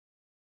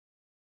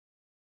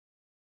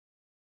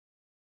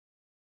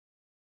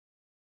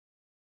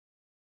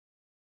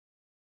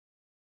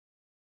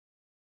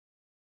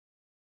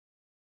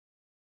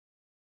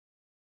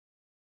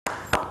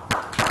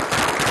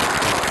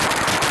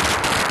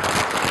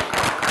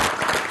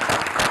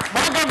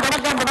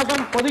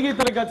பொதிகை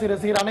தொலைக்காட்சி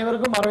ரசிகர்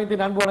அனைவருக்கும்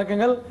அரவிந்தின் அன்பு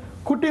வணக்கங்கள்.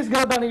 குட்டீஸ்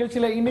கலாட்டா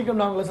நிகழ்ச்சியில இன்னைக்கும்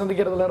நான் உங்களை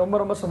சந்திக்கிறதுல ரொம்ப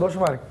ரொம்ப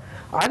சந்தோஷமா இருக்கு.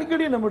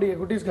 அடிக்கடி நம்முடைய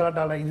குட்டீஸ்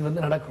கலாட்டால இது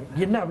நடக்கும்.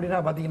 என்ன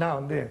அப்படின்னா பாத்தீங்கன்னா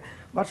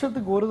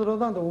வருஷத்துக்கு ஒரு தடவை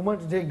தான் அந்த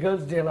உமன்ஸ் டே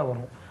கேர்ள்ஸ் டே எல்லாம்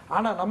வரும்.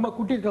 ஆனா நம்ம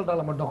குட்டீஸ்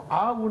கலாட்டால மட்டும்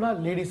ஆவுனா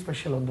லேடி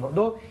ஸ்பெஷல் வந்துடும்.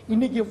 இதோ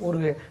இன்னைக்கு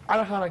ஒரு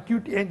அழகான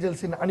கியூட்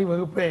ஏஞ்சல்ஸின்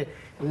அணிவகுப்பு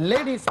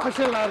லேடி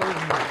ஸ்பெஷல்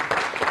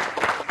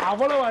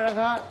அவ்வளோ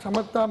அழகா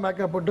சமத்தா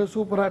மேக்கப் போட்டு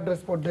சூப்பரா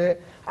ட்ரெஸ் போட்டு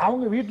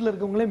அவங்க வீட்டில்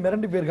இருக்கவங்களே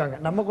மிரண்டு போயிருக்காங்க.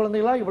 நம்ம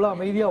குழந்தைகளா இவ்வளோ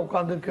அமைதியா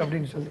உட்காந்துருக்கு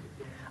அப்படின்னு சொல்லி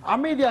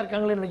அமைதியா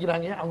இருக்காங்களே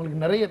நினைக்கிறாங்க.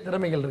 அவங்களுக்கு நிறைய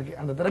திறமைகள் இருக்கு.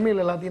 அந்த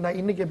திறமைகள் எல்லாத்தையும் நான்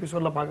இன்னைக்கு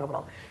எபிசோட்ல பார்க்க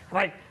போறோம்.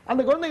 ரைட்,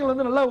 அந்த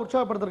குழந்தைகள் நல்லா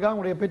உற்சாகப்படுத்திருக்காங்க.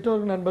 அவங்களுடைய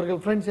பெற்றோர்கள்,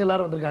 நண்பர்கள், ஃப்ரெண்ட்ஸ்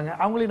எல்லாரும் வந்திருக்காங்க.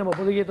 அவங்களையும் நம்ம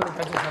பொதுகை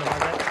தொலைக்காட்சி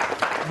சார்பாக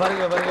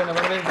வருக வருக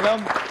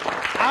வரவேற்கிறோம்.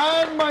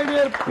 And my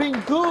dear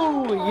pink,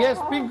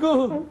 S pink,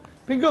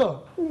 pink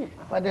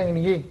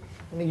பாத்தீங்க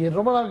இன்னைக்கு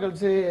ரொம்ப நாள்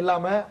கழிச்சு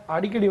இல்லாம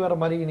அடிக்கடி வர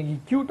மாதிரி இன்னைக்கு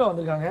கியூட்டா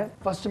வந்திருக்காங்க.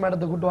 ஃபர்ஸ்ட்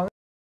மேடத்தை கூட்டுவாங்க.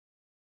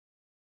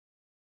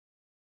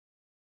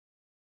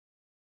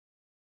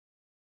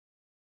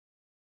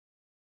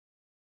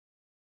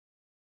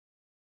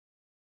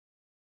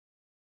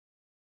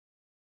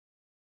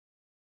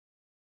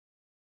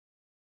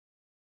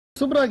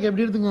 சூப்பரா இருக்கு.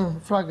 எப்படி இருக்குங்க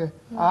ஃப்ராக்?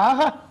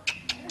 ஆஹா,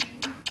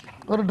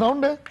 ஒரு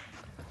ரவுண்டு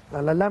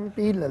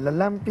லலலம்பி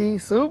லலலம்பி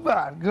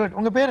சூப்பர் குட்.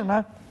 உங்க பேர்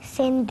என்ன?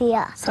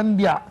 செந்தியா.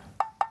 சந்தியா.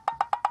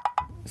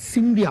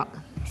 சிந்தியா.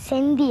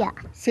 செந்தியா.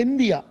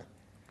 செந்தியா.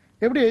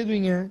 எப்படி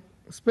எழுதுவீங்க?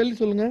 ஸ்பெல்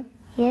சொல்லுங்க.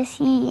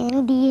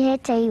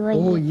 SENDHIY.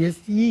 ஓ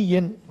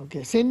SEN. ஓகே,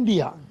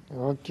 செந்தியா.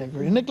 ஓகே,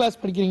 என்ன கிளாஸ்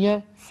படிக்கிறீங்க?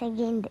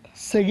 செகண்ட்.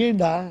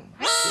 செகண்டா?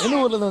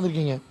 என்ன ஊர்ல இருந்து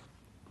வந்திருக்கீங்க?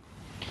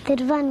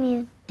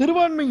 திருவான்மியூர்.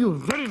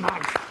 திருவான்மியூர். Very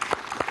nice.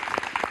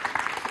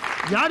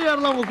 யார்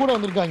யாரெல்லாம் உங்க கூட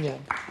வந்திருக்காங்க?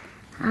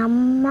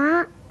 அம்மா,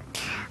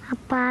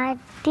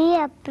 பாட்டி,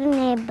 அப்புறம்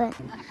நேபர்.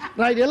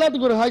 ரைட்,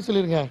 எல்லாத்துக்கும் ஒரு ஹாய்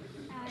சொல்லிருங்க.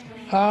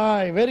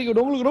 Hi, very good.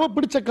 உங்களுக்கு ரொம்ப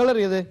பிடிச்ச கலர்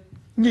எது?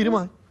 இங்க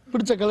இருமா.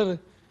 பிடிச்ச கலர்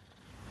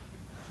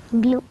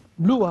ப்ளூ.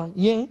 ப்ளூவா?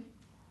 ஏன்?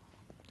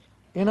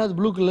 ஏன்னா அது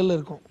ப்ளூ கலர்ல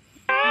இருக்கும்,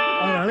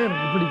 அதனால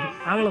எனக்கு பிடிக்கும்.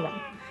 அவ்வளவுதான்.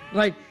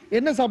 ரைட்,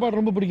 என்ன சாப்பாடு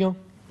ரொம்ப பிடிக்கும்?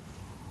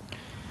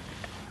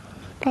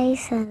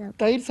 தயிர் சாதம்.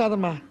 தயிர்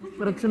சாதமா?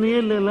 பிரச்சனையே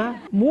இல்லைல்ல.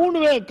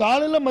 3 வேளை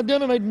காலையில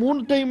மத்தியானம் நைட்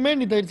 3 டைமே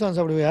நீ தயிர் சாதம்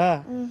சாப்பிடுவியா?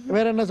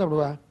 வேற என்ன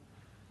சாப்பிடுவா?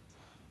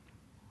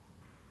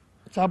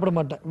 சாப்பிட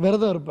மாட்டேன்,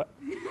 விரதம் இருப்ப.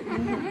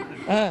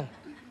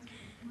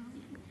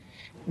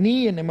 நீ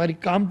என்ன மாதிரி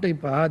காம்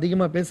டைப்பா?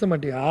 அதிகமா பேச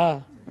மாட்டியா?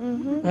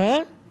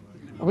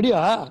 அப்படியா?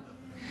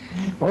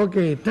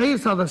 ஓகே,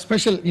 தயிர் சாதம்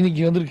ஸ்பெஷல்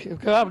இன்னைக்கு வந்திருக்கு.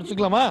 அப்படி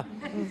வச்சுக்கலாமா?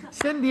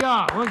 செந்தியா.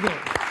 Okay,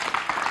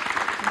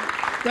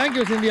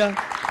 thank you செந்தியா.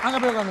 அங்க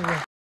போய் உட்காந்துங்க.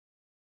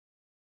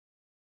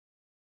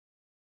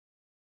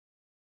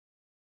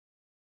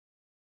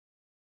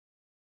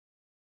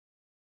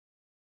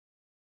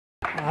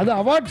 அது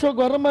அவார்ட்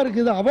ஷோக்கு வர்ற மாதிரி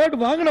இருக்குது. அவார்டு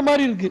வாங்கின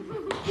மாதிரி இருக்கு.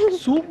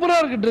 சூப்பரா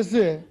இருக்கு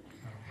ட்ரெஸ்.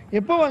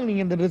 எப்போ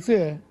வாங்குனீங்க இந்த ட்ரெஸ்?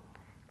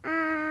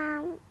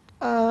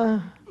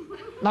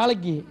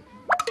 நாளைக்கு.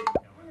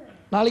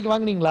 நாளைக்கு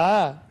வாங்குனீங்களா?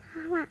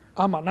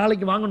 ஆமா,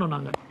 நாளைக்கு வாங்கணும்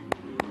நாங்க.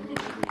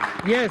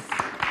 எஸ்.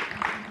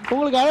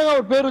 உங்களுக்கு அழகா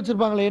ஒரு பேர்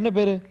வச்சிருப்பாங்களே, என்ன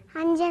பேரு?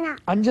 அஞ்சனா.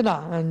 அஞ்சனா.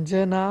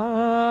 அஞ்சனா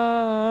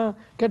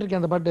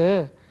கேட்டிருக்கேன் அந்த பாட்டு.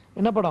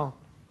 என்ன படம்?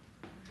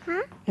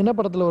 என்ன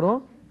படத்துல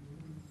வரும்?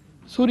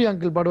 சூர்யா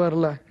அங்கிள்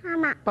பாடுவார்ல,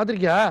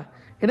 பாத்திருக்கியா?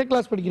 என்ன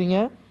கிளாஸ் படிக்கிறீங்க?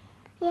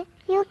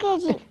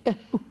 யூகேஜி.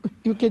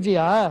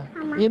 யூகேஜியா?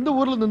 எந்த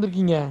ஊர்ல இருந்து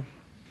வந்திருக்கீங்க?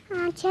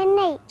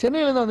 சென்னை.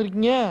 சென்னையில இருந்து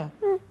வந்திருக்கீங்க?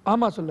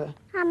 ஆமா சொல்லு.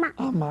 ஆமா.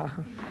 ஆமா,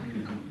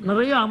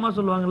 நிறைய ஆமா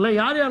சொல்லுவாங்கல்ல.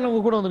 யார் யாரெல்லாம்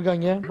உங்க கூட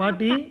வந்திருக்காங்க?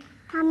 பாட்டி,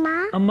 அம்மா,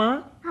 அம்மா,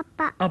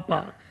 அப்பா. அப்பா.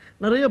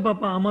 நிறைய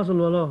பாப்பா ஆமா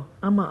சொல்லுவாளோ?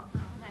 ஆமா,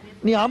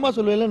 நீ ஆமா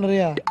சொல்லுவல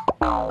நிறைய.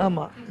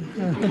 ஆமா,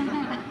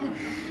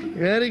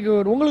 வெரி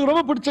குட். உங்களுக்கு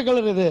ரொம்ப பிடிச்ச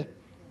கலர் எது?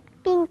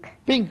 பிங்க்.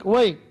 பிங்க்.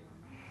 ஒய்?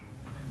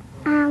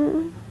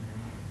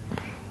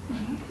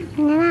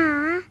 என்னன்னா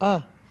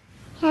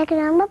எனக்கு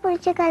ரொம்ப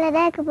பிடிச்ச கலர்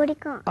தான் எனக்கு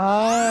பிடிக்கும்.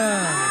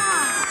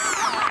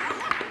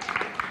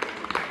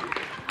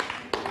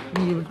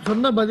 நீ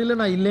சொன்ன பதில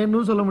நான்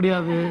இல்லைன்னு சொல்ல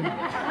முடியாது,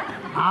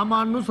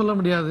 ஆமான்னு சொல்ல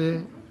முடியாது.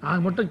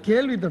 நான் மட்டும்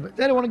கேள்வி தப்பு.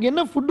 சரி, உனக்கு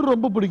என்ன ஃபுட்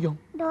ரொம்ப பிடிக்கும்?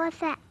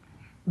 தோசை.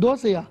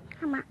 தோசையா?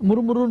 ஆமா.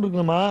 முறுமுறுன்னு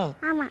இருக்கணுமா?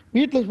 ஆமா.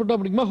 வீட்டில் சுட்டா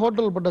பிடிக்குமா,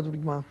 ஹோட்டல் போட்டா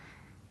பிடிக்குமா?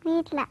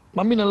 வீட்ல.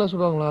 மம்மி நல்லா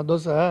சுடுவாங்களா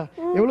தோசை?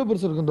 எவ்வளவு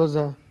பெருசு இருக்கும்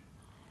தோசை?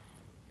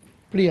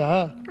 அப்படியா?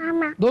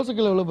 ஆமா.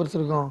 தோசைக்கல் எவ்வளவு பெருசு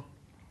இருக்கும்?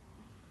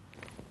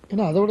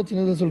 ஏன்னா அதை விட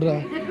சின்னதாக சொல்ற.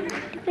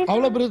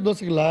 அவ்வளவு பெருசு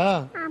தோசைக்கல்லா?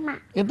 ஆமா.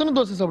 எத்தனை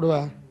தோசை சாப்பிடுவ?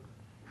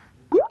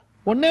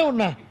 ஒண்ணே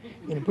ஒண்ணா?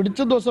 எனக்கு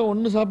பிடிச்ச தோசை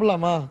 1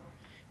 சாப்பிடலாமா?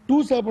 2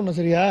 சாப்பிடணும்,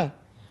 சரியா?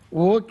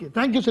 ஓகே,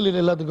 தேங்க்யூ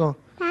சொல்லிடு எல்லாத்துக்கும்.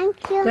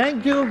 தேங்க்யூ.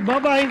 தேங்க்யூ.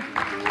 பாய்.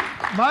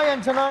 பாய்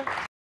அஞ்சனா.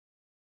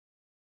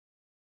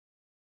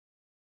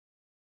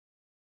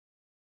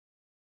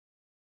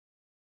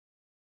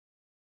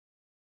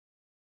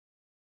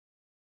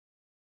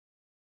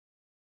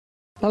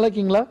 நல்லா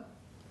இருக்கீங்களா?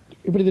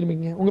 இப்படி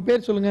திரும்பிங்க. உங்க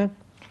பேர் சொல்லுங்க.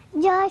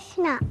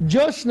 ஜோஷ்னா.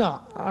 ஜோஷ்னா.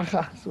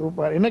 ஆஹா,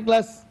 சூப்பர். என்ன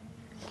கிளாஸ்?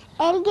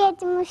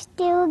 எல்கேஜி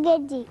முடிச்சிட்டு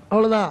யூகேஜி.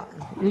 அவ்வளோதான்,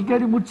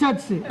 எல்கேஜி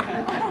முடிச்சாச்சு.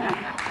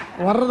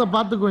 வர்றதை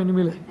பார்த்துக்கோ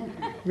இனிமேல்.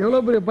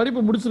 எவ்வளோ பெரிய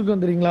படிப்பு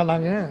முடிச்சிருக்கோம் தெரியுங்களா?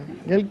 நாங்கள்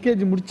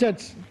எல்கேஜி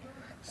முடிச்சாச்சு.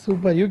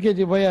 சூப்பர்.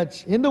 யூகேஜி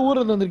போயாச்சு. எந்த ஊர்ல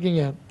இருந்து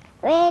வந்திருக்கீங்க?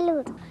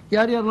 வேலூர்.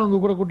 யார் யாரெல்லாம் உங்க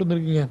கூட கூட்டு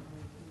வந்திருக்கீங்க?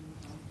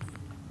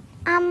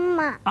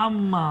 அம்மா,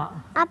 அம்மா,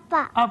 அப்பா,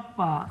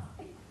 அப்பா,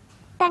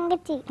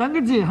 தங்கச்சி.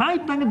 தங்கச்சி.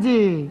 ஹாய் தங்கச்சி.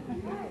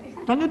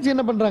 தங்கச்சி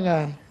என்ன பண்றாங்க?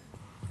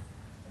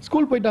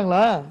 ஸ்கூல்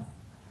போயிட்டாங்களா?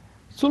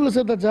 ஸ்கூல்ல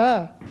சேர்த்தாச்சா?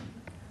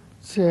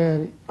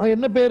 சரி.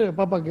 என்ன பேரு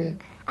பாப்பாக்கு?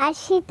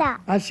 அஷிதா.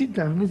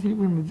 அஷிதா. என்ன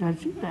சிரிப்பு இருந்துச்சு?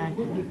 அஷிதா.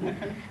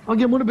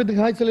 ஓகே, 3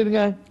 பேத்துக்கு ஹாய்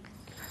சொல்லிருங்க.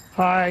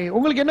 ஹாய்.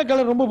 உங்களுக்கு என்ன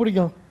கலர் ரொம்ப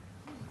பிடிக்கும்?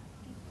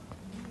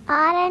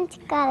 Orange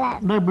colour.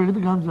 நான் இப்போ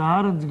எடுத்து காமிச்சேன்.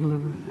 Orange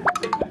colour.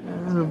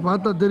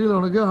 பார்த்தா தெரியல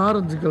உனக்கு.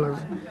 Orange colour.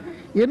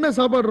 என்ன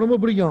சாப்பாடு ரொம்ப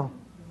பிடிக்கும்?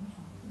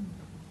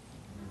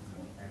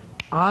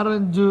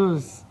 Orange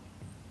juice.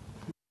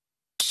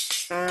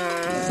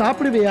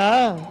 சாப்பிடுவியா?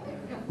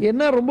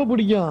 என்ன ரொம்ப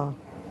பிடிக்கும்?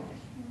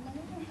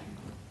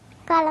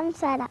 குழம்பு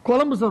சாதம்.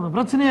 குழம்பு சாதம்.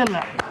 பிரச்சனையே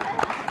இல்லை.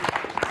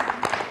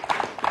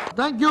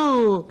 Thank you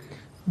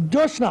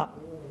Joshna.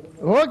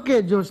 Okay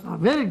Joshna,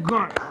 very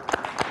good.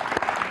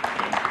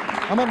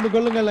 அமர்ந்து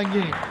கொள்ளுங்கள்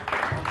அங்கே.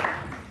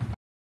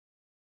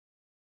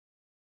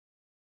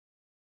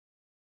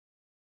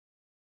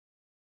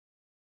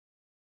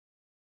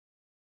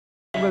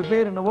 உங்கள்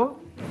பேர் என்னவோ?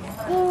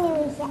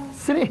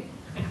 ஸ்ரீ.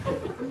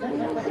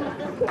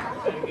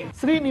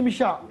 ஸ்ரீ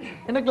நிமிஷா.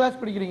 என்ன கிளாஸ்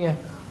படிக்கிறீங்க?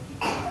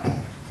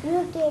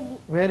 யூகேஜி.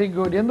 Very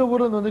good. எந்த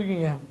ஊர்ல இருந்து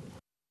வந்திருக்கீங்க?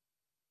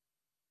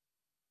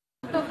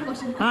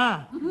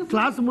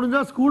 கிளாஸ்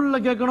முடிஞ்சா ஸ்கூல்ல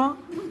கேட்கணும்.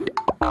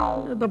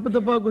 தப்பு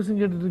தப்பா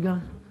கொஸ்டின் கேட்டுட்டு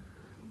இருக்கான்.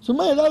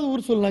 சும்மா ஏதாவது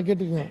ஊர் சொல்லலாம்,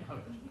 கேட்டுக்கங்க.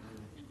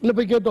 இல்ல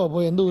போய் கேட்டோம்.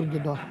 போய் எந்த ஊர்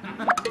கேட்டோம்?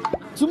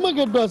 சும்மா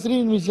கேட்டோம். ஸ்ரீ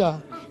நிமிஷா,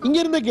 இங்க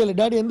இருந்தே கேளு.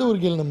 டாடி எந்த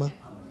ஊர் கேளு? நம்ம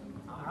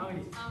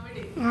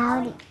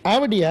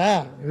ஆவடியா?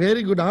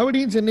 Very good.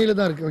 ஆவடியும் சென்னையில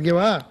தான் இருக்கு.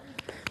 ஓகேவா?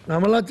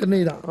 நம்மளாம் சென்னை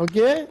தான்.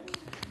 Okay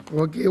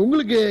okay.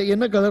 உங்களுக்கு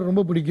என்ன கலர்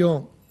ரொம்ப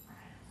பிடிக்கும்?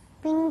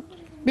 Pink.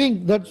 Pink.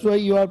 That's why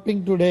you are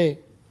pink today.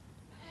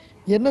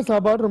 என்ன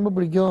சாப்பாடு ரொம்ப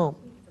பிடிக்கும்?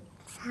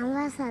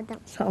 சாம்பார்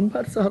சாதம்.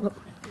 சாம்பார் சாதம்.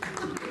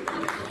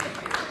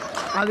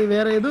 அது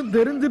வேற எதுவும்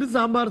தெரிஞ்சிட்டு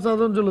சாம்பார்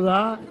சாதம் சொல்லுதா,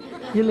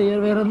 இல்ல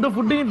வேற எந்த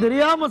ஃபுட்டையும்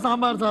தெரியாம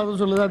சாம்பார்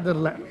சாதம் சொல்லுதா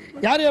தெரியல.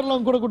 யார்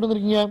யாரெல்லாம் கூட கூட்டு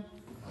வந்திருக்கீங்க?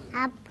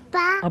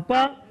 அப்பா,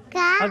 அப்பா,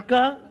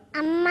 அக்கா,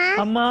 அம்மா,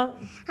 அம்மா,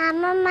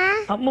 அம்மம்மா,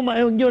 அம்மம்மா.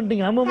 இங்க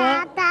வந்துட்டீங்க. அம்மம்மா,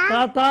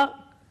 தாத்தா,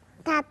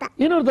 தாத்தா.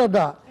 இன்னொரு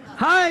தாத்தா.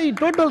 ஹாய்.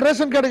 டோட்டல்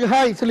ரேஷன் கார்டுக்கு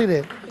ஹாய் சொல்லிடு.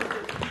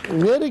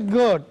 Very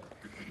good.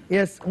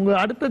 எஸ். உங்க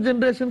அடுத்த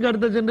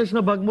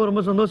ஜெனரேஷனை பார்க்கும்போது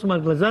ரொம்ப சந்தோஷமா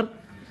இருக்குல்ல சார்?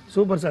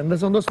 Super sir. இந்த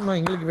சந்தோஷம்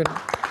தான் எங்களுக்கு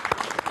வேணும்.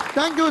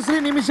 தேங்க்யூ ஸ்ரீ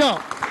நிமிஷா.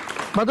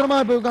 பத்திரமா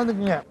போய்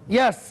உட்காந்துக்குங்க.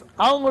 எஸ்.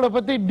 அவங்கள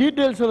பத்தி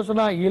டீட்டெயில்ஸ் சொல்ல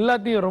சொன்னா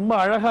எல்லாத்தையும் ரொம்ப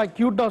அழகா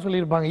கியூட்டா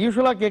சொல்லியிருப்பாங்க.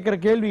 யூஸ்வலா கேட்கிற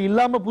கேள்வி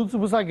இல்லாம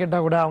புதுசா கேட்டா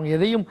கூட அவங்க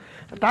எதையும்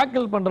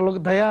டாக்கிள் பண்ற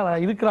அளவுக்கு தயாரா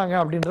இருக்கிறாங்க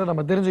அப்படின்றத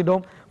நம்ம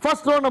தெரிஞ்சிட்டோம்.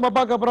 ஃபர்ஸ்ட் ரவுண்ட் நம்ம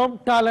பார்க்க போறோம்.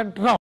 Talent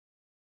round.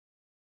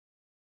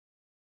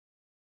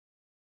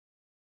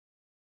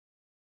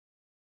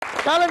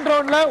 டேலண்ட்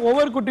ரவுண்ட்ல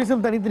ஒவ்வொரு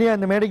குட்டீஸும் தனித்தனியா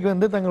இந்த மேடைக்கு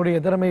வந்து தங்களுடைய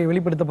திறமையை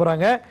வெளிப்படுத்த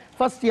போறாங்க.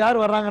 ஃபர்ஸ்ட்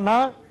யார் வர்றாங்கன்னா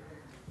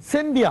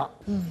செந்தியா.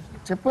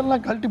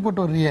 செப்பல்லாம் கழட்டி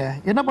போட்டு வர்றியே,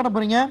 என்ன பண்ண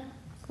போறீங்க?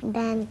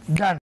 Dance.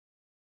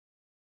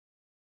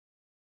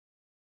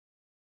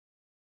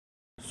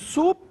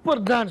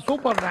 Super dance,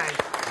 super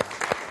dance.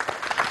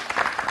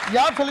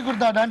 யார் சொல்லி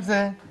கொடுத்தா டான்ஸ்?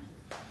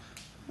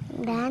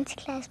 டான்ஸ்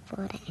கிளாஸ்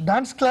போறேன்.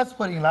 டான்ஸ் கிளாஸ்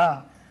போறீங்களா?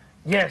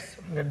 எஸ்.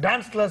 இந்த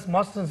டான்ஸ் கிளாஸ்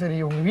மாஸ்டர் சரி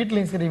உங்க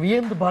வீட்லயும் சரி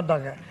வியந்து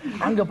பார்த்தாங்க.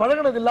 அங்க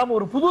பழகினது இல்லாம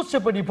ஒரு புது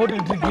ஸ்டெப் நீ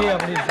போட்டுக்கிட்டு இருக்கியே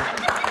அப்படின்னு.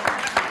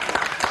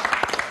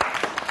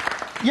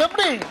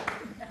 எப்படி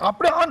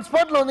அப்படியே ஆன்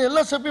ஸ்பாட்ல வந்து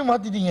எல்லா ஸ்டெப்பையும்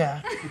மாத்திட்டீங்க.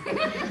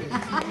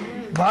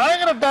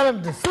 பயங்கர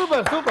டேலண்ட்.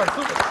 Super super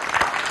super.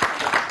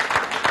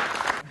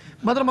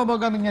 பத்திரமா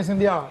உட்காந்துங்க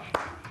செந்தியா.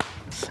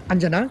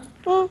 அஞ்சனா,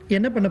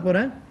 என்ன பண்ண போற?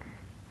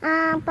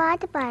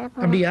 பாட்டு பாட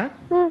போறேன். அப்படியா?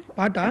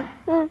 பாட்டா?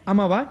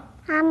 ஆமாவா?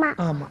 ஆமா.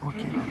 ஆமா.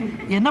 ஓகே.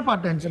 என்ன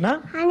பாட்டு அஞ்சனா?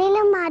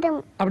 அனிலும் மாடும்.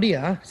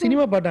 அப்படியா?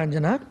 சினிமா பாட்டா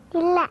அஞ்சனா?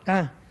 இல்ல.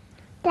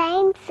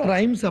 ரைம்ஸ்.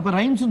 ரைம்ஸ். அப்ப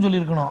ரைம்ஸ்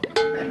சொல்லி இருக்கணும்.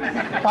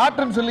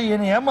 பாட்டுன்னு சொல்லி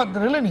என்ன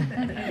ஏமாத்துறல நீ.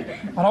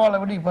 பரவாயில்ல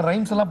விடு. இப்ப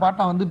ரைம்ஸ் எல்லாம்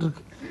பாட்டா வந்துட்டு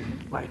இருக்கு.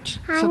 ரைட்.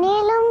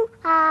 அனிலும்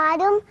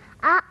ஆடும்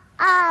அ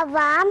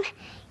ஆவாம்,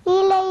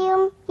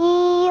 இலையும்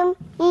ஈயும்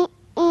இ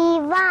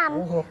ஈவாம்,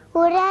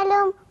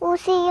 உரலும்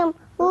உசியும்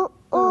உ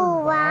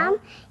ஊவாம்,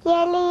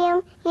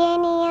 எலியும்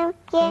எனியும்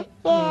ஏ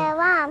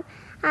ஏவாம்,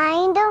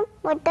 ஐந்தும்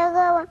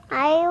முட்டகவும்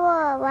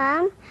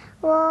ஐவோவாம்,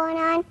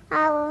 ஓனான்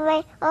அவ்வை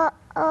ஓ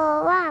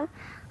ஓவாம்,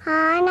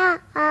 ஆனா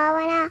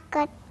ஆவனா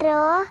கற்றோ,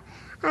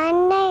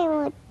 அன்னை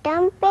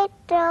முட்டம்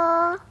பெற்றோ.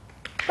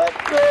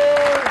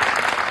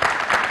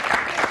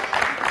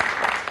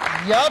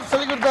 யார்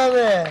சொல்லி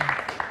கொடுத்தாது?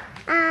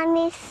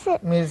 மிஸ்.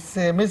 மிஸ்.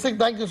 மிஸ்ஸுக்கு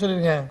தேங்க்யூ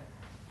சொல்லிருங்க.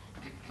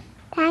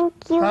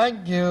 Thank you.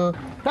 Thank you.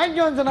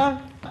 Thank you Anjana.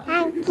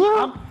 Thank you.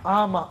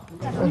 ஆமா.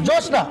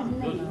 ஜோஷ்னா.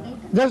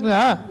 ஜோஷ்னா.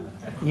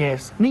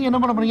 எஸ். நீங்க என்ன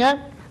பண்ண போறீங்க?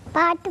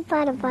 பாட்டு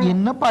பாட போறேன்.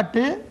 என்ன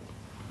பாட்டு?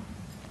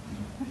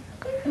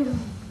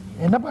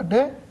 என்ன பாட்டு?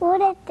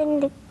 ஊரை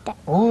தெரிஞ்சுக்கிட்ட.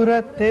 ஊரை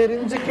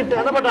தெரிஞ்சுக்கிட்ட.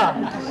 என்ன பாட்டா?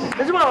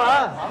 நிஜமாவா?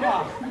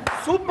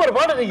 சூப்பர்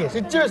பாட்டு. நீங்க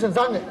சிச்சுவேஷன்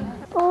சாங்.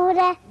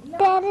 ஊரை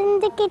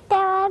தெரிஞ்சுக்கிட்ட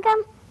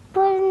வகம்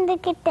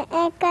புரிந்துக்கிட்ட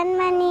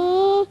கண்மணி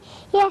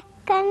ஏ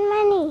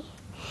கண்மணி,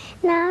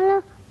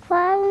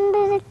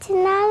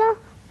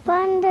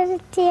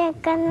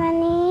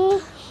 கண்மணி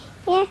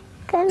என்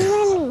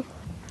கண்மணி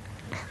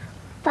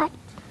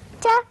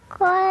பச்சை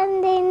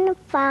குழந்தைன்னு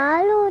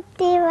பால்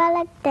ஊற்றி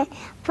வளர்த்தேன்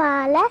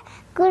பாலை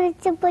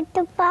குடிச்சு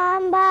புட்டு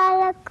பாம்பால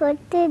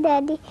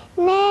கொத்துதடி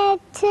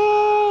நேற்று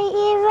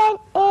இவன்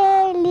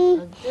ஏலி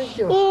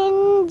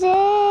இன்று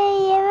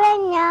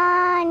இவன்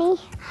ஞானி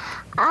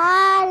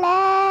ஆள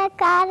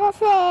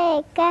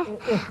கரசேக்க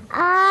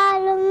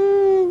ஆளும்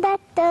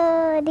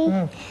தத்தோடி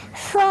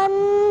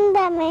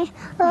சொந்தமே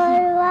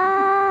ஒரு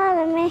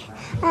வாரமே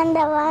அந்த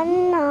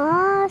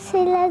வண்ணம்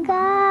சில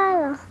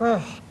காலம்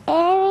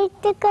என்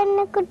வீட்டு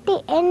கண்ணு குட்டி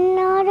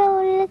என்னோட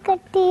உள்ள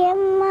கட்டி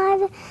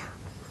எம்மாது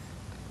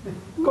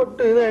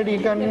கொட்டுதடி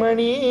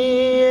கண்மணி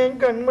என்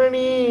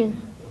கண்மணி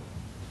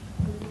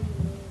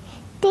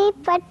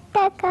தீப்பட்ட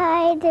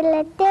காய்தல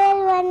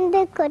தேல்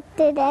வந்து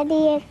கொட்டுதடி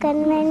என்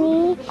கண்மணி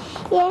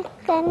என்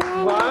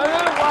கண்மணி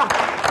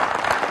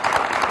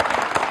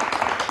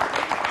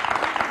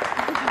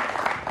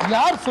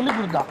யார் சொல்லி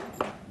கொடுத்தா?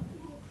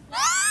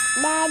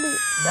 டாடி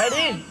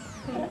டாடி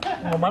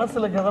உங்க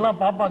மனசுல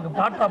இருக்கிறதெல்லாம் பாப்பாக்கு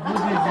பாட்டா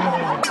புரிஞ்சு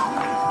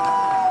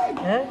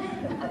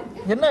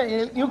என்ன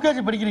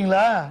யூகேஜி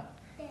படிக்கிறீங்களா?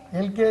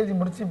 எல்கேஜி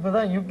முடிச்சு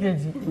இப்பதான்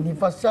யூகேஜி. நீ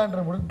ஃபர்ஸ்ட்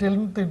ஸ்டாண்டர்ட் முடிச்சு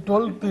 10th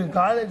 12th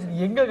காலேஜ்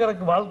எங்க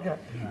கிடக்கு வாழ்க்கை?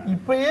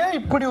 இப்பயே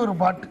இப்படி ஒரு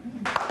பாட்டு.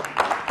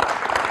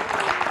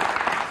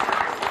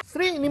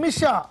 ஸ்ரீ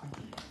நிமிஷா,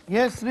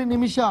 ஸ்ரீ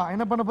நிமிஷா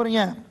என்ன பண்ண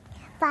போறீங்க?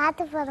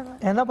 பாத்து போறோம்.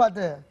 என்ன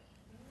பாட்டு?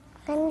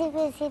 கொஞ்சம்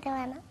பேசிட்டு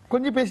வேணாம்.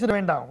 கொஞ்சம் பேசிட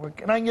வேண்டாம்.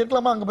 நான் இங்க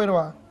இருக்கலாமா? அங்க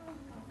போயிடுவா.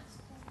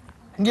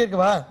 இங்க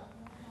இருக்கவா?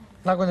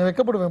 நான் கொஞ்சம்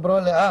வெக்கப்படுவேன்.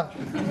 பரவாயில்லையா?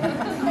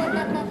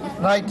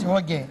 ரைட்,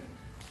 ஓகே,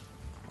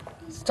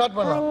 ஸ்டார்ட்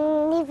பண்ணலாம்.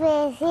 நீ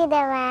பேசிட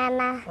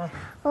வேணாம்.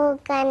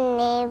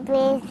 கண்ணே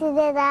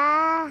பேசிடதா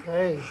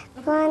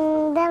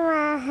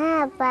சொந்தமாக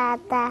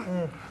பார்த்தா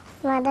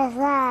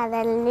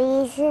மதசாதல்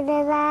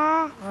வீசுதா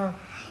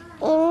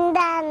இந்த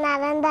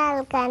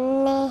நடந்தால்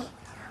கண்ணே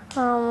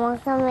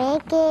முகமே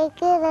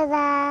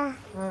கேட்கிறதா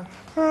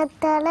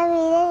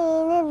தொலைவில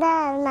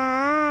இனிதால்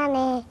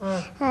நானே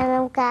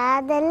மனம்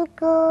காதல்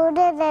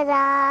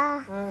கூடுதா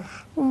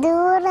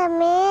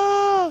தூரமே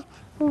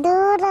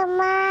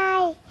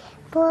தூரமாய்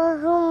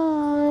போகும்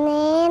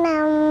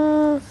நேரம்.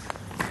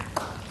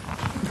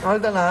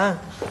 அவ்வளோதானா?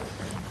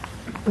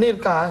 நீ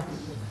இருக்கா?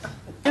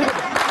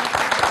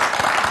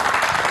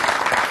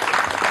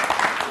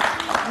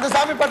 இந்த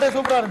சாமி பாட்டை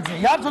சூப்பரா இருந்துச்சு.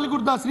 யார் சொல்லி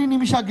கொடுத்தா? ஸ்ரீ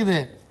நிமிஷாக்கு. இது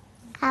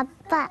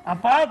அப்பா.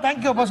 அப்பா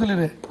தேங்க்யூ அப்பா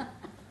சொல்லிடு.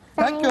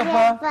 தேங்க்யூ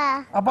அப்பா.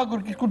 அப்பா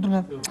குறுக்கி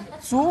கொடுத்துருங்க.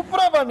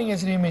 சூப்பரா பாடுனீங்க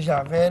ஸ்ரீ நிமிஷா.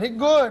 Very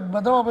good.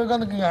 பத்திரமா போய்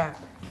உட்காந்துக்குங்க.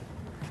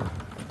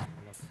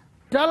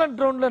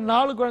 டேலண்ட் ரவுண்ட்ல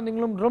 4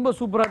 குழந்தைங்களும் ரொம்ப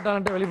சூப்பரா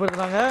டேலண்ட்டை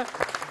வெளிப்படுத்துறாங்க.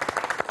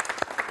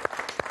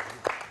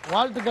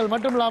 வாழ்த்துக்கள்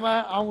மட்டும் இல்லாம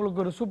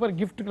அவங்களுக்கு ஒரு சூப்பர்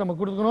கிஃப்ட் நம்ம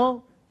கொடுக்கணும்.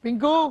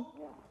 பிங்கு,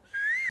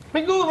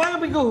 பிங்கு வாங்க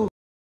பிங்கு.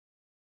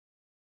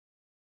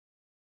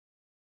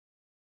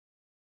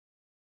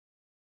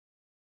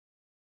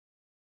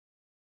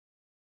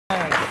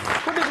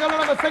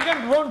 நம்ம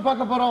செகண்ட் ரவுண்ட்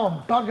பார்க்க போறோம்.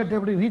 டார்கெட்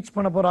எப்படி ரீச்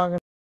பண்ண போறாங்க?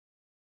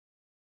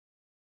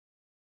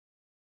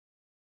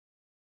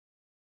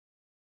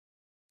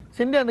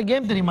 சிண்டி, அந்த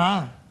கேம் தெரியுமா?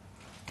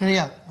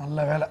 தெரியாது.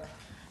 நல்ல வேலை,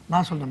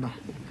 நான் சொல்றேன்.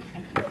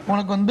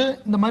 உனக்கு வந்து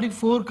இந்த மாதிரி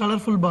 4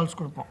 கலர்ஃபுல் பால்ஸ்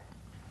கொடுப்போம்.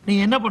 நீ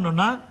என்ன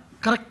பண்ணணும்னா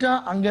கரெக்டா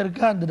அங்க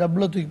இருக்க அந்த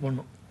டபுள தூக்கி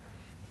போடணும்.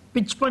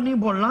 பிச் பண்ணி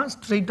போடலாம்,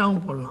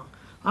 ஸ்ட்ரைட்டாகவும் போடலாம்.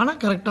 ஆனா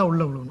கரெக்டா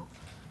உள்ள விழணும்.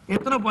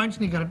 எத்தனை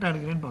பாயிண்ட்ஸ் நீ கரெக்டா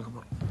எடுக்கிறேன்னு பார்க்க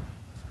போறோம்.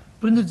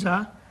 புரிஞ்சிச்சா?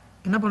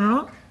 என்ன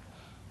பண்ணணும்?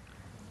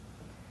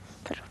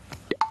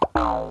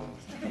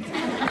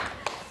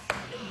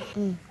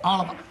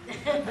 அவ்வளவுதான்.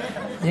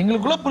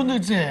 எங்களுக்குள்ள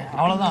புரிஞ்சுச்சு.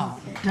 அவ்வளவுதான்.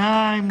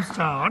 டைம்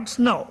ஸ்டார்ட்ஸ்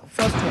நவ.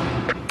 ஃபர்ஸ்ட் ஒன்,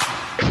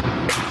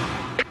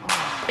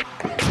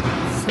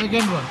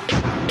 செகண்ட் ஒன்,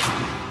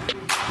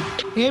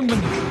 ஏம்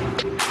பண்ணி.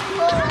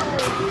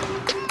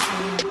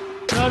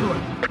 Third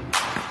one,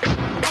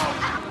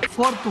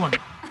 fourth one,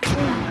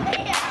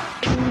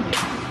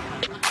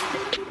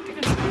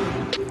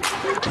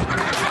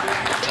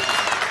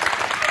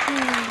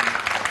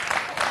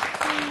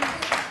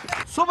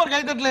 super.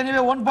 கைத்தட்டல.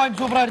 Anyway 1 point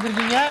சூப்பரா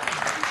எடுத்திருக்கீங்க.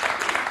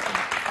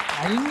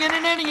 இங்க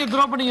நின்னே நீங்க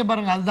த்ரோ பண்ணீங்க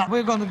பாருங்க. அதுதான்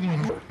போய் உட்காந்துருக்கீங்க.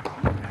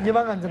 இங்க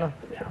வாங்க அஞ்சனா.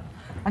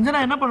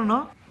 அஞ்சனா என்ன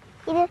பண்ணணும்?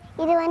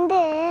 இது வந்து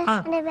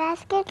அந்த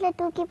பாஸ்கெட்ல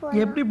தூக்கி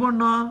போடணும். எப்படி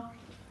போடணும்?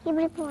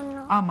 இப்படி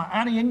போடணும். ஆமா.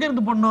 ஆனா எங்க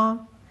இருந்து போடணும்?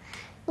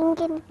 இங்க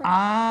இருந்து.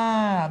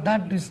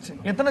 அதான் ட்விஸ்ட்.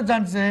 எத்தனை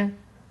chance?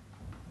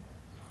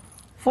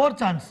 4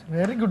 chance.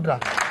 Very குட்ரா.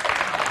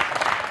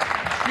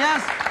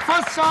 S,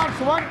 first chance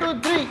 1 2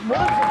 3.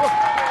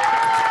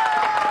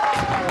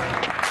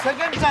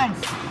 Second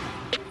chance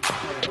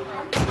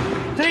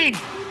 3.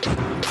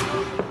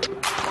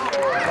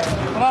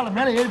 பரவாயில்ல,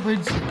 மேலே ஏறி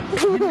போயிடுச்சு.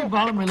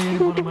 பாலம் மேலே ஏறி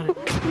போற மாதிரி.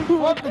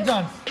 4th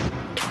chance.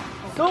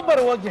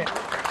 Super, okay.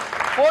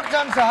 4th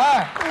சான்ஸா?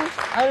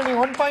 அதுல நீ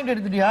 1 பாயிண்ட்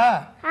எடுத்துட்டியா?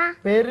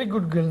 வெரி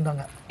குட் கேர்ள்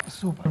தாங்க.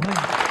 சூப்பர்.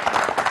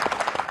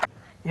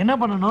 என்ன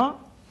பண்ணணும்?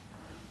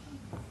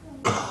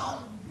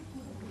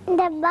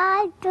 இந்த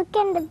பால் தூக்கி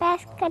அந்த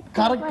பாஸ்கெட்.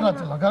 கரெக்டா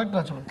சொல்லலாம்,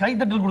 கரெக்டா சொல்லலாம். கை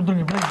தட்டல்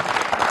கொடுத்துருங்க.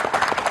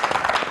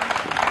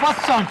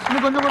 First chance.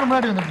 இன்னும் கொஞ்சம் கூட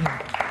முன்னாடி வந்துருக்கீங்க.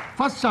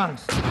 First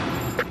chance.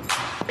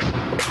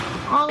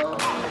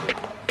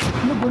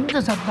 இன்னும்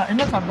கொஞ்சம் சாப்பிட்டா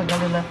என்ன சாப்பிட்ட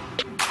காலையில்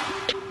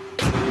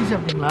டீ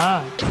சாப்பிட்டீங்களா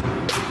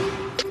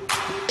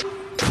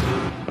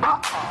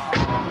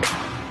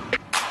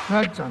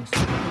தேர்ட் சான்ஸ்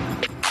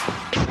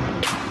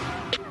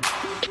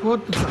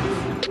ஃபோர்த்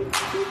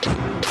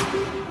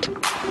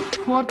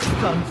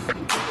சான்ஸ்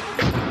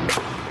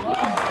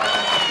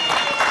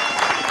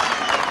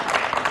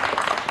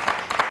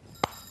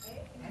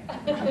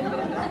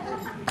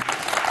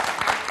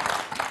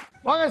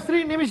வாங்க ஸ்ரீ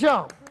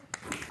நிமிஷம்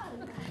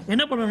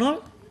என்ன பண்ணணும்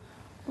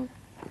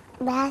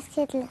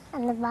பேஸ்கெட்ல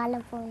அந்த பால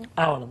போடணும்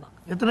அவ்வளோதான்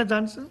எத்தனை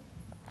சான்ஸ்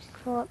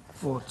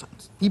 4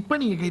 சான்ஸ் இப்போ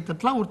நீங்கள் கை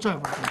தட்டலாம்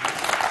உற்சாகப்படுத்தலாம்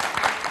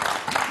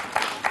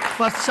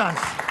ஃபர்ஸ்ட்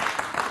சான்ஸ்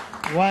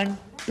 1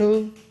 2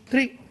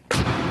 3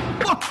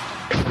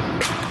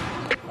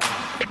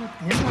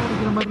 என்ன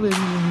ஓடிக்கிற மாதிரி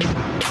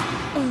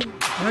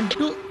 1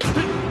 2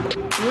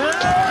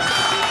 3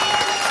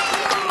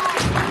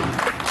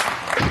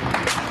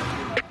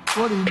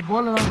 போடு இது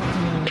போல தான்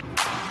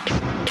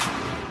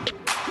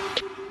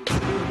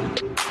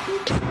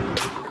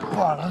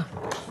வாடா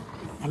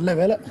நல்ல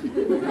வேலை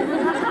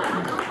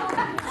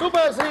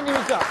சூப்பர்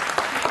ஸ்ரீனிவாசா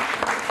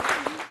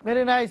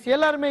வெரி நைஸ்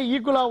எல்லாருமே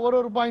ஈக்குவலா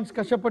ஒரு பாயிண்ட்ஸ்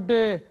கஷ்டப்பட்டு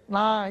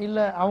நான் இல்ல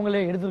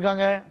அவங்களே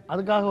எடுத்திருக்காங்க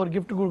அதுக்காக ஒரு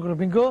gift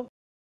கொடுக்குறோம் பிங்கோ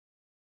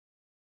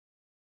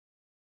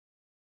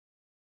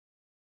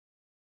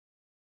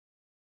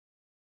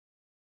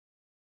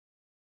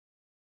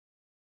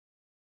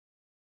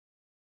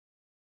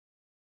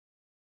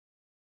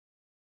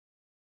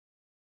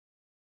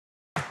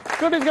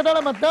குட்டீஸ் கலாட்டா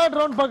நம்ம தேர்ட்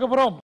ரவுண்ட் பார்க்க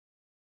போறோம்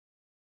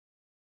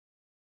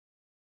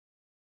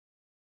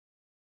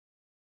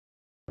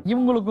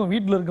இவங்களுக்கும்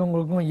வீட்டில்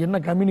இருக்கவங்களுக்கும் என்ன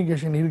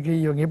கம்யூனிகேஷன் இருக்கு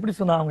இவங்க எப்படி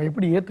சொன்னா அவங்க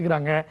எப்படி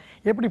ஏத்துக்கிறாங்க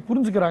எப்படி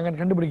புரிஞ்சுக்கிறாங்கன்னு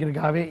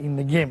கண்டுபிடிக்கிறதுக்காகவே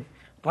இந்த கேம்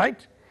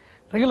ரைட்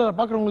ரெகுலராக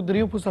பார்க்குறவங்களுக்கு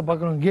தெரியும் புதுசாக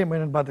பார்க்குறவங்க கேம்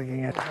என்னன்னு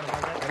பார்த்துக்கீங்க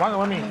வாங்க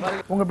வாமி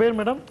உங்க பேர்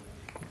மேடம்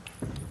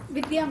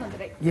வித்யா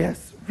மதுரை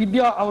எஸ்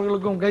வித்யா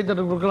அவர்களுக்கும்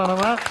கைத்தட்டு கொடுக்கலாம்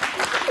நம்ம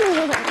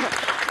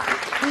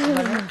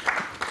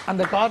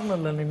அந்த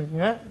கார்னர்ல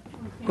நின்னுக்குங்க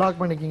லாக்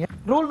பண்ணிக்கிங்க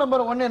ரூல்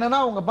நம்பர் 1 என்னன்னா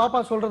உங்க பாப்பா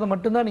சொல்றதை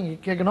மட்டும்தான் நீங்க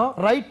கேட்கணும்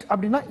ரைட்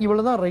அப்படின்னா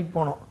இவ்வளவுதான் ரைட்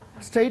போகணும்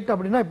ஸ்ட்ரைட்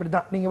அப்படின்னா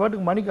இப்படிதான் நீங்க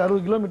பாட்டுக்கு மணிக்கு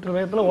 60 கிலோமீட்டர்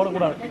வேகத்துல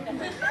ஓடக்கூடாது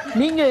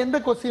நீங்க எந்த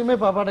கொஸ்டினுமே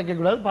பாப்பாட்ட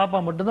கேட்கக்கூடாது பாப்பா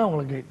மட்டும்தான்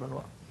உங்களுக்கு கைட்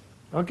பண்ணுவா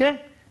okay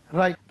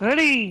right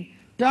ready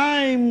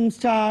time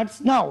starts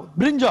நவ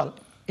பிரிஞ்சால்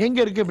எங்க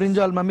இருக்கு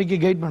பிரிஞ்சால் மம்மிக்கு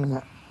கைட் பண்ணுங்க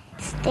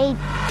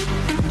ஸ்ட்ரைட்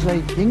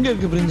ரைட் எங்க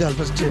இருக்கு பிரிஞ்சால்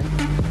first straight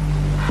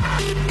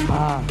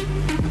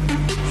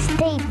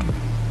straight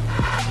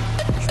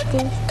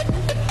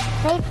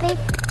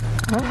right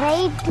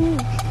right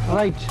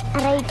right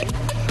right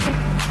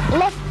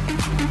left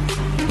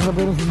உங்க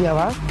பேரும்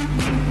சித்தியாவா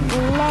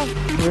லெஃப்ட்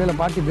ஒருவேளை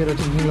பாட்டி பேர்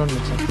வச்சிருக்கீங்களோன்னு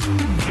நினைச்சேன்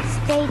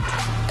ஸ்ட்ரைட்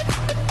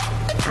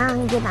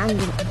அங்கே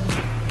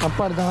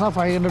தப்பா எடுத்தாங்கன்னா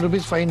 500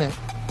 rupees ஃபைனு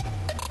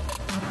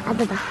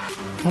அதுதான்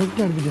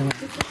கரெக்டாக எடுத்துட்டாங்க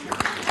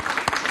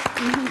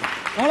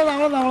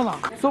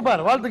அவ்வளோதான்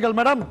சூப்பர் வாழ்த்துக்கள்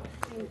மேடம்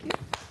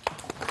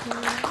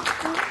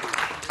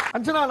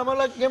அஞ்சனா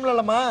நம்ம கேம்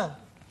விளாடலாமா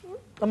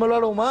நம்ம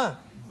விளாடுவோமா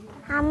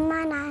அம்மா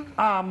நான்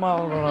அம்மா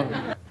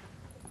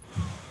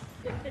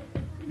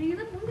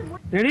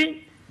ரெடி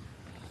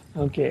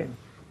ஓகே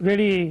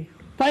ரெடி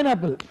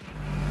பைனாப்பிள்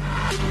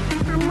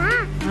அம்மா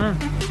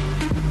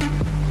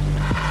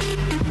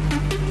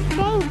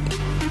ஸ்ட்ரைட்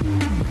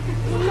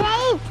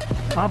ஸ்ட்ரைட்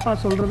பாப்பா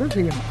சொல்றது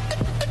செய்யணும்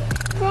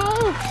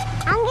ஸ்ட்ரைட்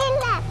அங்க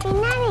இல்ல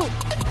பின்னாடி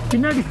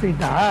பின்னாடி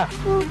ஸ்ட்ரைட்டா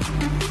ஸ்ட்ரைட்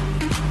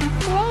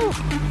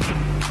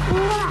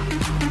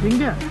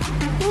எங்க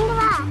இங்க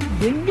வா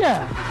எங்க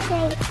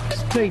ஸ்ட்ரைட்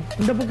ஸ்ட்ரைட்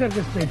இந்த பக்கம்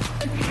இருக்க ஸ்ட்ரைட்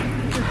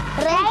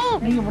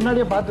ரைட் நீங்க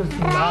முன்னாடியே பார்த்து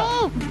வச்சிட்டீங்களா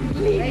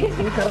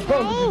கரெக்டா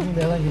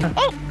வந்துட்டீங்க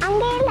ஏய்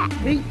அங்க இல்ல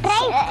ரைட்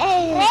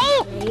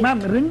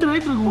மேம் 2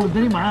 ரைட் இருக்கு உங்களுக்கு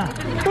தெரியுமா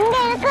இங்க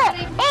இருக்கு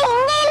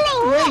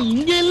ஏய்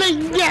இங்க இல்ல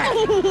இங்க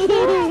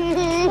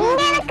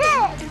இங்க இருக்கு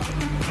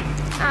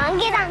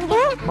அங்க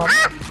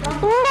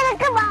இங்க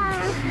இருக்கு பா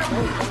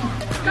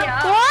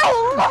ஏய்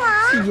இங்க வா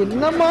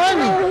என்னம்மா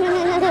நீ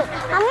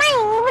அம்மா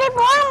இப்படி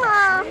போமா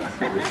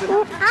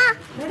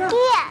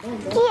கியா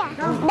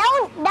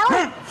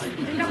டவுன்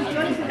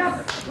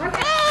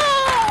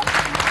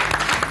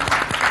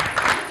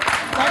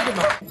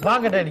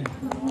வாங்க டாடி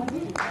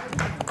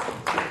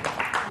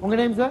உங்க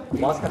name sir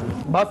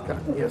Bhaskar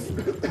S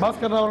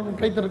Bhaskar அவருக்கு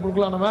கைத்தறி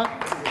கொடுக்கலாம் நம்ம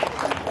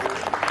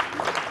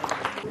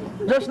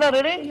ஜஸ்னா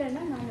ரெடி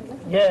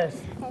எஸ்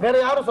வேற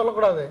யாரும்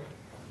சொல்லக்கூடாது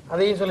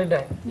அதையும்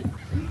சொல்லிட்டேன்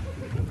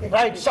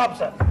right stop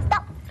sir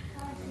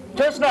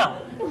ஜஸ்னா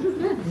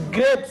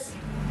grapes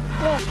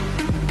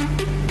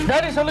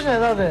daddy சொல்லுங்க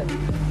ஏதாவது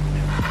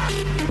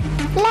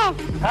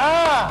லெஃப்ட்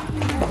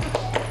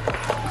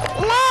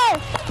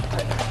லெஃப்ட்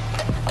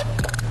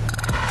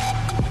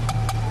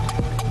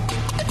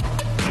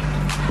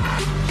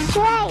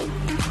ஸ்ட்ரைட்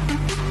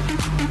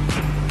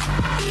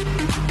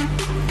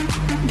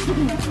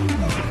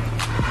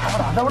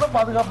அவர் அதை விட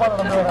பாதுகாப்பா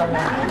நடந்து வராங்க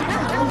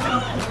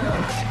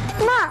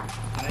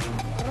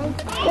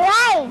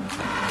ரைட்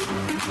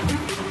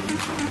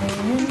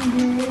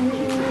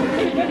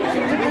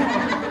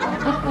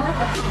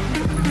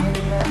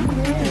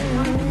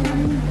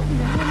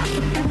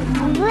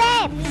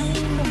Grape.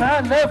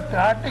 சார் லெஃப்ட்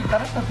ஆட்டி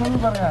கரெக்டா சொல்லு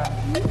பாருங்க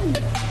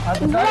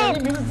அது சார்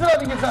நீ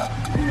மிஸ்ஸாதீங்க sir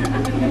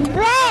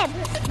Grape.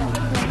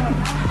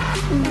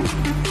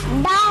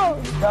 Down.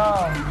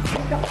 down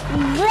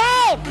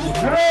Grape.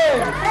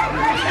 great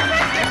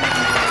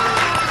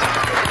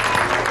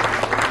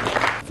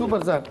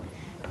super sir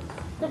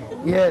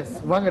yes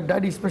வாங்க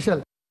டாடி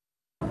ஸ்பெஷல்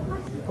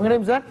உங்க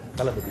நேம் சார்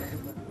தளபதி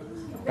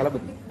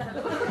தளபதி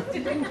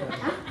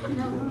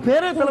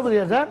பேரே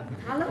தளபதியா சார்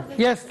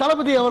எஸ்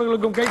தளபதி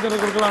அவர்களுக்கும் கை தர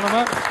கொடுக்கலாம்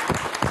நம்ம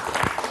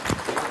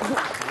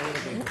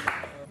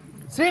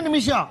ஸ்ரீ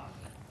நிமிஷா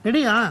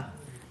ரெடியா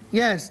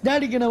எஸ்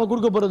டாடிக்கு நம்ம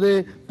கொடுக்க போறது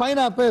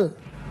பைனாப்பிள்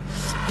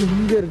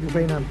இங்க இருக்கு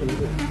பைனாப்பிள்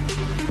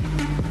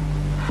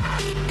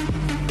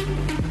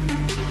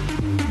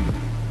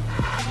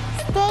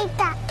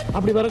Straight.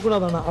 அப்படி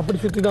வரக்கூடாதாண்ணா அப்படி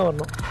சுற்றி தான்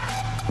வரணும்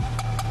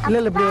இல்ல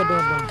இல்ல இப்படி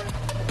வரணும்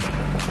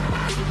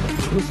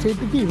ஒரு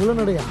ஸ்டேட்டுக்கு இவ்வளவு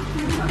நடையா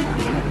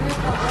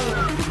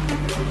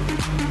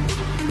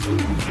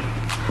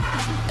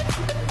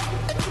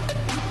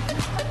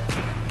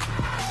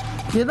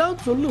ஏதாவது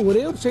சொல்லு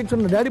ஒரே ஒரு ஸ்டேட்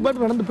சொன்ன டாடி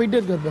பாட்டு நடந்து போயிட்டே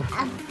இருக்காரு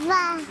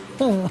Abba.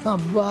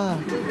 அப்பா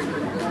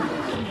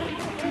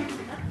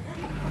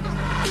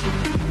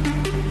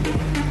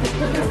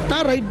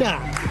தான் ரைட்டா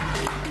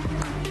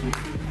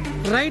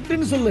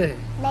ரைட்டுன்னு சொல்லு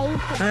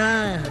Light.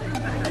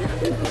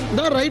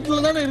 தான்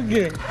ரைட்ல தானே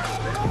இருக்கு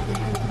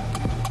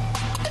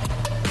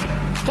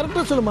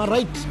கரெக்டா சொல்லுமா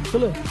ரைட்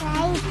சொல்லு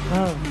Right.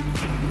 ஆ.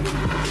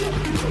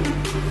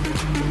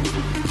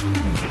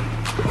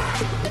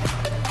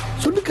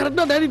 சொல்லு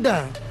கரெக்டா டாடிட்டா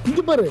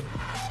இங்க பாரு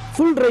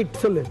ஃபுல்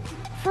ரைட் சொல்லு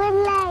Full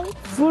light.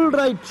 ஃபுல்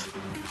ரைட்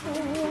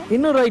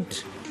இன்னும் ரைட்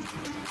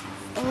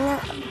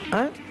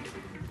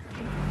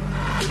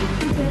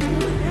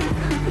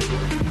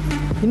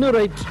இன்னும்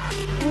ரைட்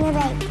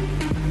Right.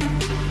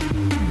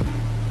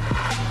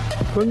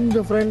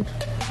 கொஞ்சம் ஃப்ரெண்ட்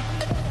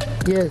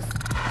எஸ்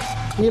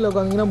கீழே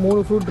உட்காந்தீங்கன்னா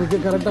 3 ஃப்ரூட் இருக்கு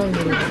கரெக்டா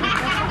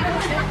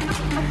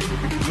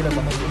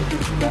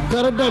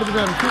கரெக்டா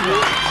எடுத்துட்டாரு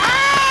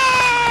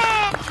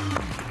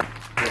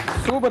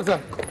super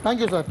sir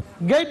thank you sir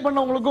guide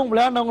பண்ணவங்களுக்கும்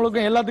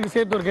விளையாண்டவங்களுக்கும் எல்லாத்துக்கும்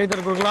சேர்த்து ஒரு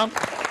கைத்தறி கொடுக்கலாம்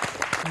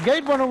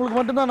கைட் பண்ணவங்களுக்கு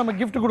மட்டும்தான் நம்ம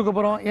gift கொடுக்க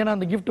போறோம் ஏன்னா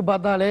அந்த gift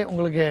பார்த்தாலே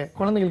உங்களுக்கு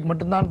குழந்தைகளுக்கு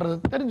மட்டும்தான்ன்றது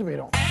தெரிஞ்சு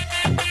போயிடும்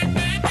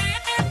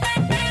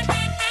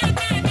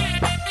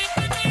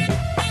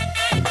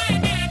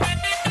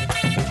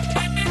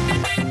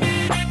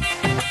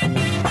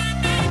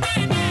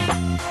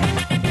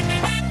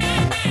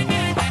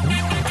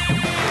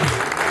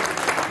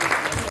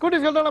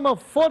குட்டீஸ் கலட்டா நம்ம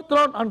 4th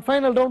round and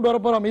final round வர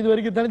போறோம் இது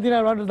வரைக்கும்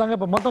தனித்தனியா விளையாண்டுட்டாங்க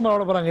இப்ப மொத்தமா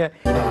விளையாட போறாங்க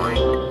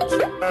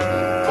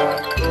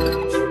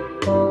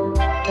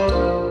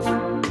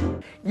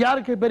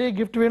யாருக்கு பெரிய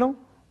gift வேணும்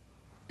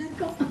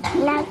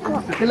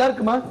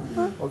எல்லாருக்குமா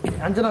ஓகே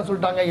அஞ்சனா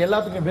சொல்லிட்டாங்க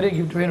எல்லாத்துக்கும் பெரிய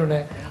gift வேணும்னு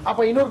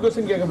அப்ப இன்னொரு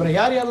क्वेश्चन கேட்க போறேன்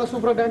யார் யாரெல்லாம்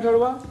சூப்பரா டான்ஸ்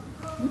ஆடுவா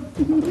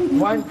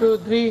 1 2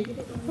 3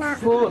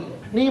 4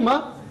 நீமா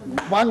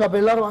வாங்க அப்ப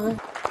எல்லாரும் வாங்க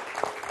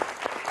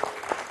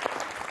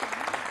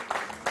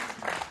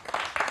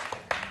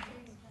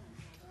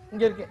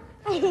இங்க இருக்கேன்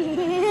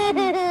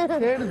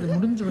தேடுது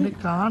முடிஞ்ச உடனே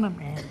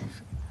காணமே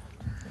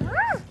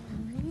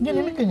இங்க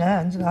நினைக்குங்க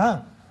அஞ்சனா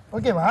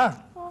ஓகேவா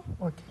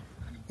ஓகே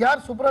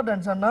யார் சூப்பரா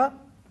டான்ஸ் ஆனா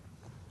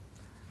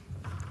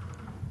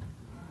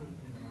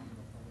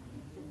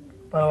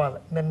பரவாயில்ல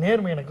இந்த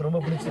நேர்மை எனக்கு ரொம்ப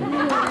பிடிச்சிருக்கு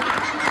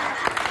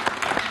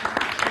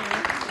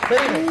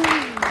சரி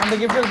அந்த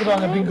கிஃப்ட் எடுத்துட்டு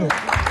வாங்க பிங்கு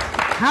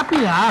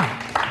ஹாப்பியா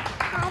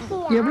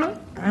எவ்வளோ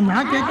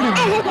நான் கேட்குறேன்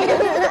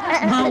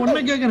நான்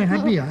ஒன்றை கேட்குறேன்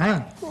ஹாப்பியா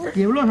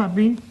எவ்வளோ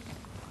ஹாப்பி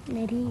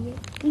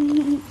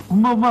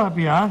ரொம்ப ரொம்ப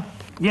ஹாப்பியா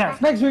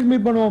எஸ் நெக்ஸ்ட் வீக்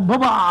மீட் பண்ணுவோம்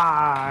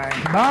பாய்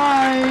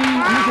பாய்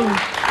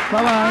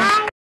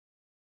பாய்